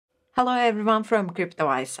Hello everyone from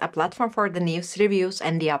CryptoWise, a platform for the news, reviews,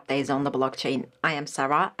 and the updates on the blockchain. I am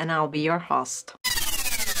Sarah and I'll be your host.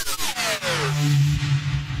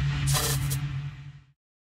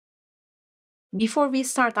 Before we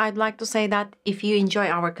start, I'd like to say that if you enjoy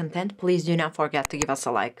our content, please do not forget to give us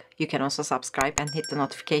a like. You can also subscribe and hit the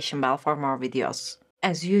notification bell for more videos.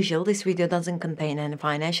 As usual, this video doesn't contain any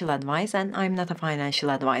financial advice and I'm not a financial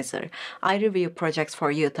advisor. I review projects for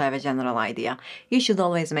you to have a general idea. You should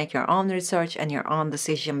always make your own research and your own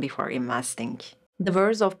decision before investing. The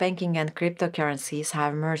worlds of banking and cryptocurrencies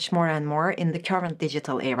have merged more and more in the current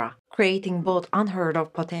digital era, creating both unheard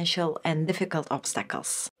of potential and difficult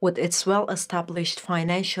obstacles. With its well-established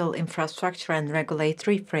financial infrastructure and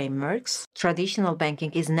regulatory frameworks, traditional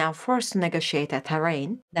banking is now forced to negotiate a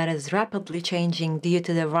terrain that is rapidly changing due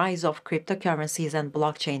to the rise of cryptocurrencies and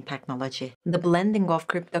blockchain technology. The blending of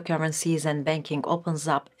cryptocurrencies and banking opens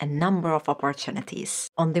up a number of opportunities.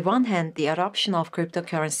 On the one hand, the adoption of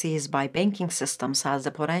cryptocurrencies by banking systems has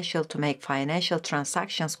the potential to make financial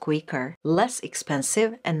transactions quicker, less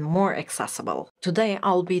expensive, and more accessible. Today,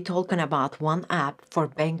 I'll be talking about one app for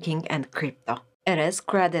banking and crypto. It is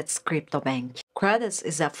Credit's Crypto Bank. Credits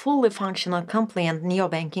is a fully functional compliant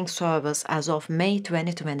neobanking service as of May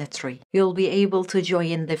 2023. You'll be able to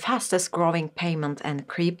join the fastest growing payment and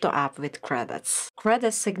crypto app with Credits.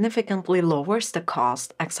 Credits significantly lowers the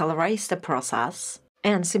cost, accelerates the process,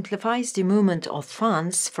 and simplifies the movement of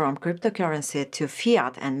funds from cryptocurrency to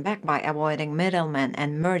fiat and back by avoiding middlemen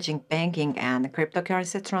and merging banking and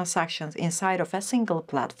cryptocurrency transactions inside of a single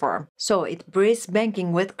platform. So it bridges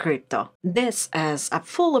banking with crypto. This is a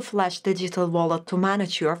fully-fledged digital wallet to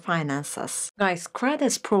manage your finances. Guys,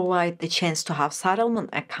 Credits provide the chance to have settlement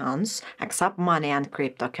accounts, accept money and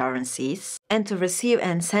cryptocurrencies, and to receive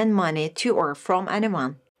and send money to or from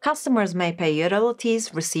anyone. Customers may pay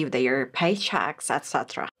utilities, receive their paychecks,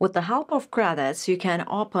 etc. With the help of Credits, you can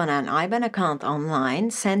open an IBAN account online,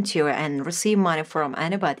 send to and receive money from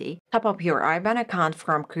anybody, top up your IBAN account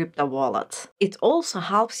from crypto wallet. It also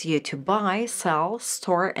helps you to buy, sell,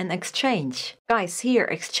 store, and exchange. Guys, here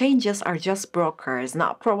exchanges are just brokers,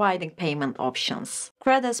 not providing payment options.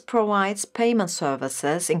 Credits provides payment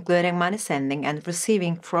services, including money sending and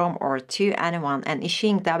receiving from or to anyone and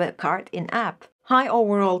issuing debit card in-app. High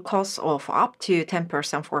overall costs of up to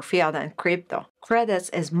 10% for fiat and crypto. Credits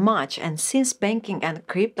is much, and since banking and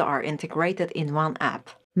crypto are integrated in one app,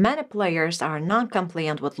 many players are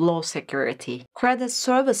non-compliant with low security. Credit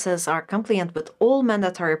services are compliant with all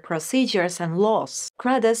mandatory procedures and laws.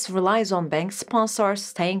 Credits relies on bank sponsors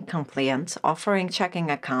staying compliant, offering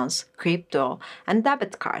checking accounts, crypto, and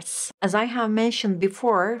debit cards. As I have mentioned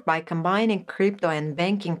before, by combining crypto and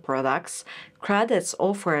banking products, Credits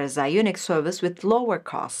offers a unique service with lower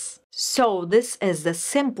costs. So this is the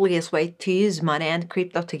simplest way to use money and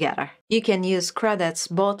crypto together. You can use Credits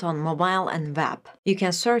both on mobile and web. You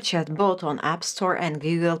can search it both on App Store and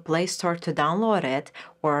Google Play Store to download it,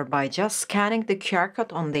 or by just scanning the QR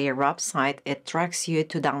code on their website, it tracks you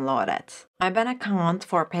to download it. IBAN account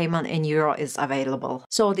for payment in euro is available.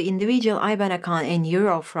 So the individual IBAN account in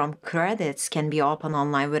euro from Credits can be opened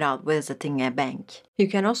online without visiting a bank. You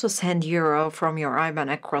can also send euro from your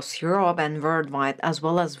IBAN across Europe and worldwide, as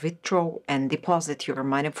well as withdraw and deposit your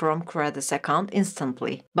money from Credits account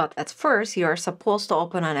instantly. But at first, you are supposed to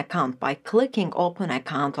open an account. By clicking Open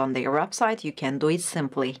Account on their website, you can do it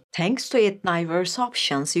simply. Thanks to its diverse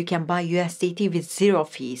options, you can buy USDT with zero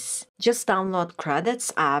fees. Just download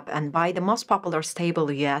Credits app and buy the most popular stable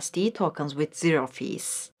USD tokens with zero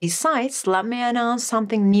fees. Besides, let me announce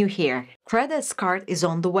something new here. Credits card is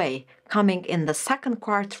on the way, coming in the second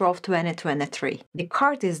quarter of 2023. The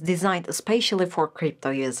card is designed especially for crypto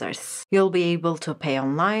users. You'll be able to pay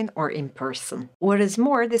online or in person. What is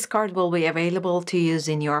more, this card will be available to use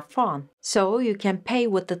in your phone, so you can pay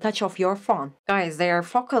with the touch of your phone. Guys, they are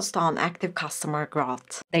focused on active customer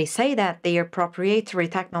growth. They say that their proprietary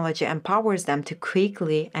technology empowers them to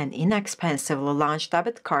quickly and inexpensively launch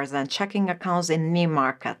debit cards and checking accounts in new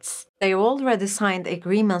markets. They already signed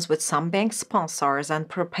agreements with some bank sponsors and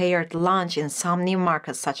prepared launch in some new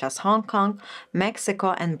markets such as Hong Kong,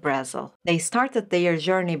 Mexico, and Brazil. They started their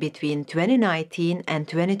journey between 2019 and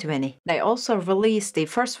 2020. They also released the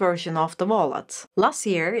first version of the wallet. Last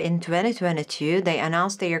year, in 2022, they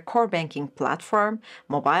announced their core banking platform,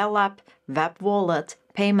 mobile app, web wallet,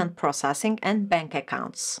 payment processing, and bank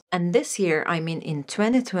accounts. And this year, I mean in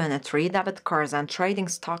 2023, debit cards and trading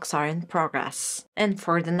stocks are in progress. And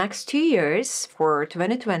for the next 2 years, for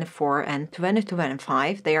 2024 and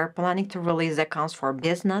 2025, they are planning to release accounts for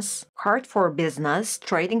business, card for business,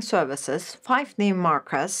 trading services, 5 new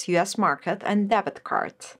markets, US market, and debit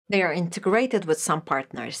card. They are integrated with some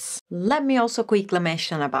partners. Let me also quickly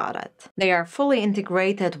mention about it. They are fully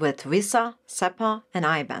integrated with Visa, SEPA, and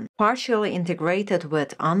IBAN, partially integrated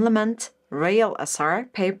with Unlimited, Rail SR,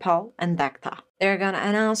 PayPal, and Decta. They're gonna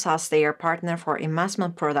announce us their partner for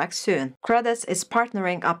investment products soon. Credits is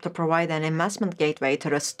partnering up to provide an investment gateway to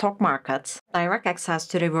the stock markets, direct access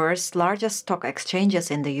to the world's largest stock exchanges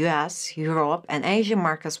in the US, Europe, and Asian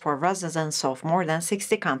markets for residents of more than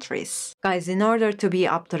 60 countries. Guys, in order to be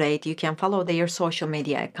up to date, you can follow their social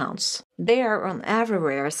media accounts. They are on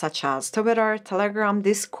everywhere such as Twitter, Telegram,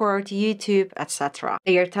 Discord, YouTube, etc.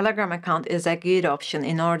 Their Telegram account is a good option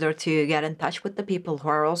in order to get in touch with the people who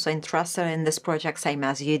are also interested in this project same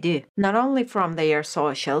as you do. Not only from their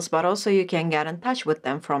socials, but also you can get in touch with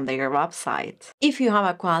them from their website. If you have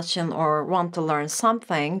a question or want to learn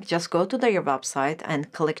something, just go to their website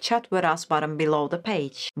and click chat with us button below the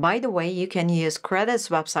page. By the way, you can use Credit's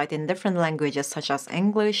website in different languages such as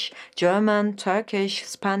English, German, Turkish,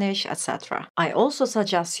 Spanish, etc. I also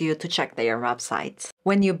suggest you to check their website.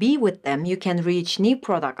 When you be with them, you can reach new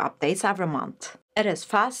product updates every month. It is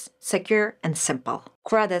fast, secure, and simple.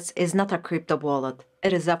 Credits is not a crypto wallet.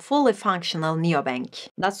 It is a fully functional neobank.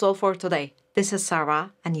 That's all for today. This is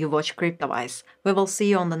Sarah, and you watch CryptoWise. We will see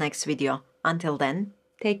you on the next video. Until then,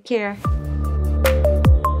 take care.